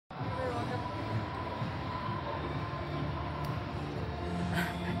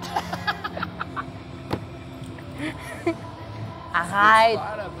Arrête!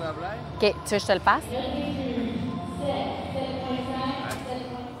 OK, tu veux que je te le passe?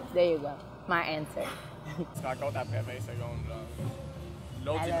 There you go. My answer. Tu te rends compte après 20 secondes, là.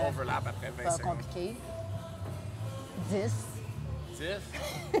 L'autre, il overlap après 20 Pas secondes. compliqué. 10. 10?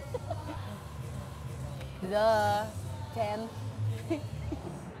 Là, 10.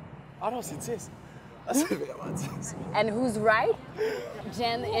 Ah non, c'est 10. Ah, c'est vraiment 10. And who's right?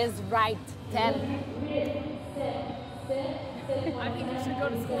 Jen is right. 10. I think you should go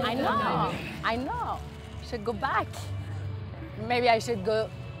to school. I know. Should go back. Maybe I should go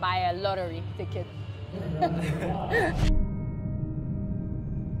buy a lottery ticket.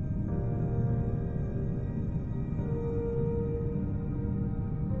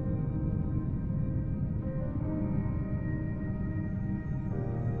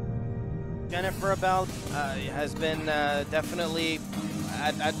 Jennifer Abel has been definitely,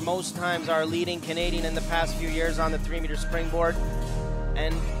 at most times, our leading Canadian in the past few years on the 3-meter springboard.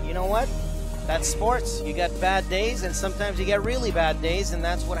 And you know what? That's sports. You get bad days, and sometimes you get really bad days, and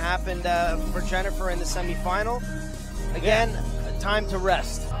that's what happened for Jennifer in the semifinal. Again, time to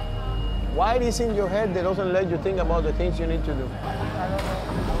rest. Why it is in your head that doesn't let you think about the things you need to do?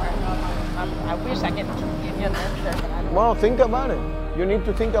 I wish I could give you an answer, but I don't. Well, think about it. You need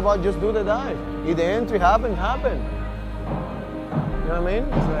to think about just do the dive. If the entry happened, happened. You know what I mean?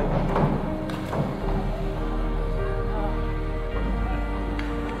 It's like...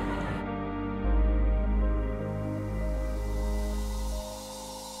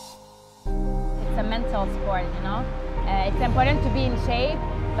 It's a mental sport, you know? It's important to be in shape,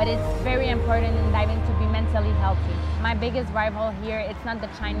 but it's very important in diving to be mentally healthy. My biggest rival here, it's not the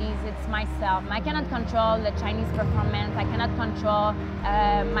Chinese, it's myself. I cannot control the Chinese performance, I cannot control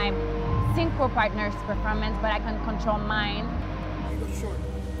my synchro partner's performance, but I can control mine.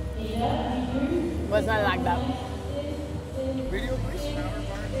 Was not like that. Video, please.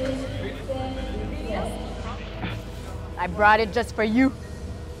 I brought it just for you,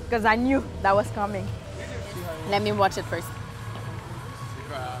 because I knew that was coming. Let me watch it first.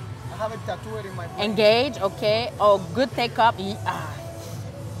 I have it tattooed in my brain. Engage, okay. Oh, good take up.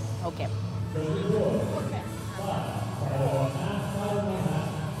 Okay.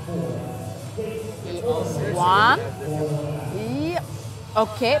 One.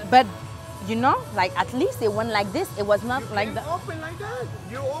 Okay, but you know, like at least it went like this. It was not like that. Open like that.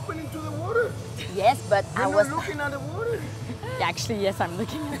 You're open into the water. Yes, but I was looking at the water. actually yes, I'm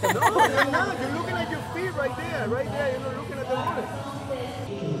looking at the No, you're not. You're looking at your feet right there. Right there. You're not looking at the water.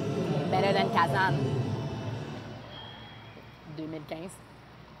 Better than Kazan. 2015.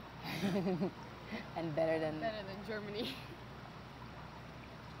 And better than Germany.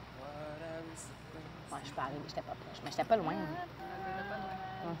 Ouais, je parlais, j'étais pas proche, mais j'étais pas loin.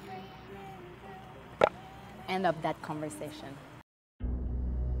 End of that conversation.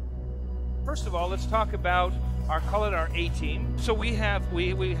 First of all, let's talk about our A team. So we have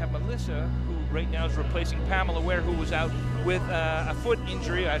Melissa, who right now is replacing Pamela Ware, who was out with a foot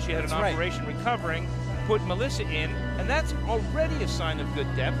injury. She had an operation recovering. Put Melissa in, and that's already a sign of good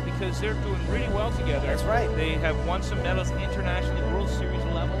depth because they're doing really well together. That's right. They have won some medals internationally, World Series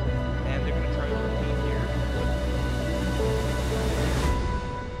level, and they're going to try to repeat here.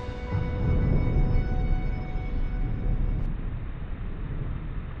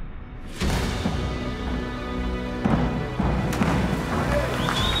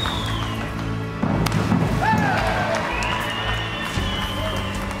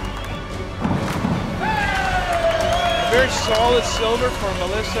 Very solid silver for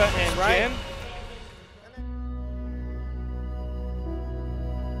Melissa and Jen.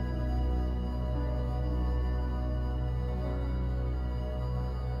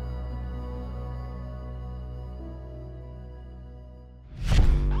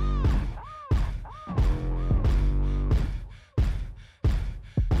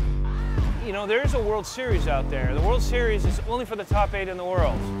 You know, there is a World Series out there. The World Series is only for the top 8 in the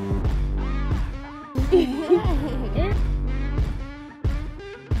world.